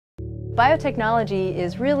Biotechnology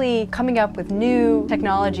is really coming up with new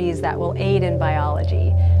technologies that will aid in biology,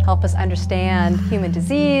 help us understand human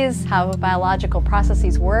disease, how biological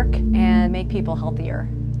processes work, and make people healthier.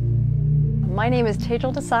 My name is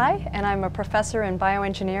Tejal Desai, and I'm a professor in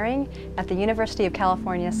bioengineering at the University of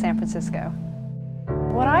California, San Francisco.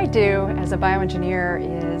 What I do as a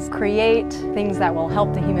bioengineer is create things that will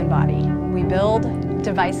help the human body. We build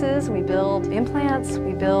devices, we build implants,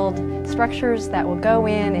 we build structures that will go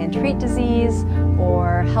in and treat disease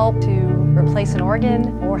or help to replace an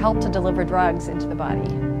organ or help to deliver drugs into the body.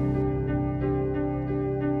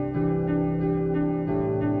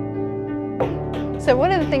 So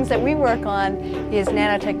one of the things that we work on is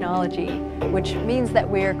nanotechnology, which means that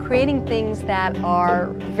we're creating things that are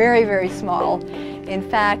very, very small. In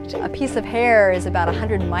fact, a piece of hair is about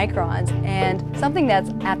 100 microns, and something that's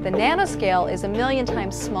at the nanoscale is 1,000,000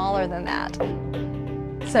 times smaller than that.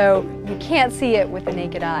 So you can't see it with the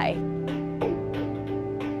naked eye.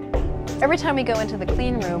 Every time we go into the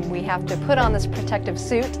clean room, we have to put on this protective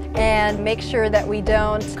suit and make sure that we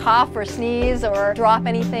don't cough or sneeze or drop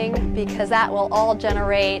anything, because that will all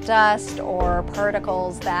generate dust or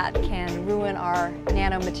particles that can ruin our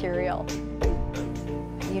nanomaterial.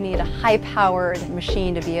 You need a high-powered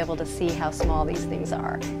machine to be able to see how small these things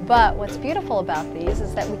are. But what's beautiful about these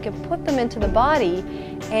is that we can put them into the body,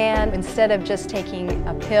 and instead of just taking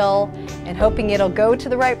a pill and hoping it'll go to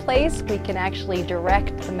the right place, we can actually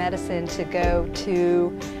direct the medicine to go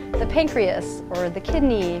to the pancreas or the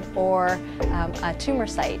kidney or a tumor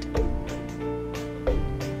site.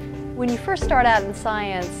 When you first start out in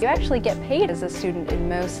science, you actually get paid as a student in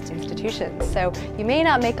most institutions. So you may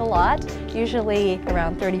not make a lot, usually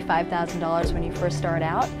around $35,000 when you first start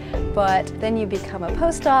out, but then you become a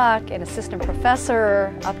postdoc, an assistant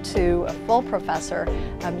professor, up to a full professor.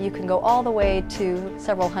 You can go all the way to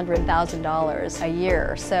several $100,000 a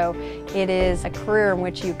year. So it is a career in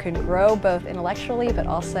which you can grow both intellectually but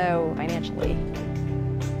also financially.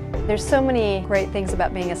 There's so many great things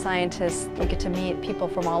about being a scientist. You get to meet people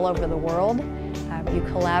from all over the world. You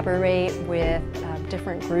collaborate with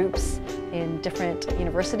different groups in different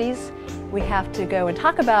universities. We have to go and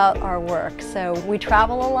talk about our work, so we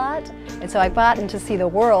travel a lot, and so I've gotten to see the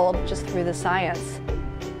world just through the science.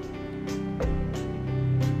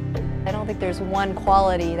 I don't think there's one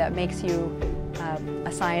quality that makes you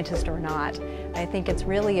a scientist or not. I think it's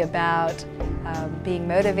really about being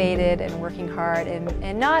motivated and working hard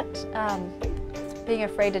and not being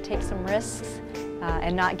afraid to take some risks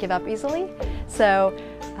and not give up easily. So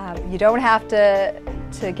you don't have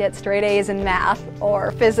to get straight A's in math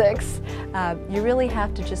or physics. You really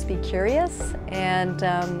have to just be curious and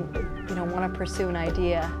want to pursue an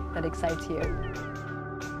idea that excites you.